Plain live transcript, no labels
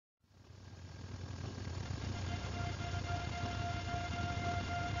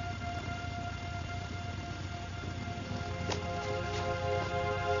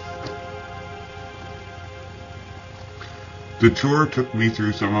The tour took me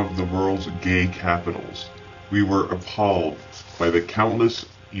through some of the world's gay capitals. We were appalled by the countless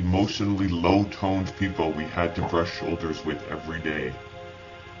emotionally low-toned people we had to brush shoulders with every day.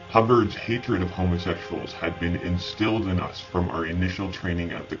 Hubbard's hatred of homosexuals had been instilled in us from our initial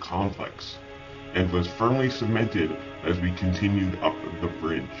training at the complex, and was firmly cemented as we continued up the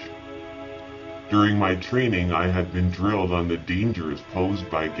bridge. During my training, I had been drilled on the dangers posed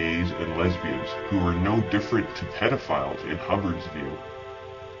by gays and lesbians, who were no different to pedophiles in Hubbard's view.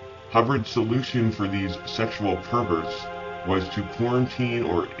 Hubbard's solution for these sexual perverts was to quarantine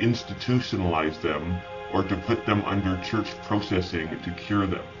or institutionalize them, or to put them under church processing to cure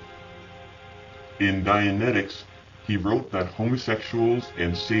them. In Dianetics, he wrote that homosexuals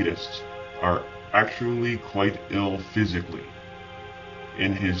and sadists are actually quite ill physically.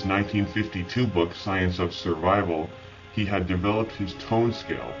 In his 1952 book, Science of Survival, he had developed his tone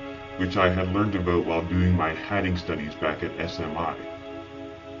scale, which I had learned about while doing my hatting studies back at SMI.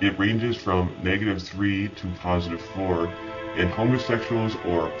 It ranges from -3 to +4, and homosexuals,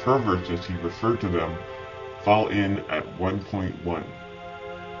 or perverts as he referred to them, fall in at 1.1.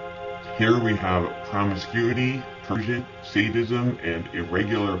 Here we have promiscuity, perversion, sadism, and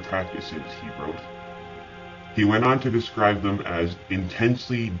irregular practices, he wrote. He went on to describe them as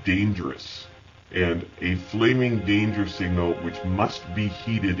intensely dangerous, and a flaming danger signal which must be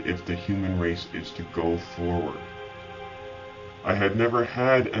heeded if the human race is to go forward. I had never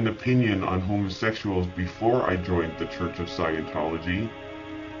had an opinion on homosexuals before I joined the Church of Scientology,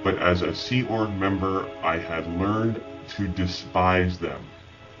 but as a Sea Org member I had learned to despise them.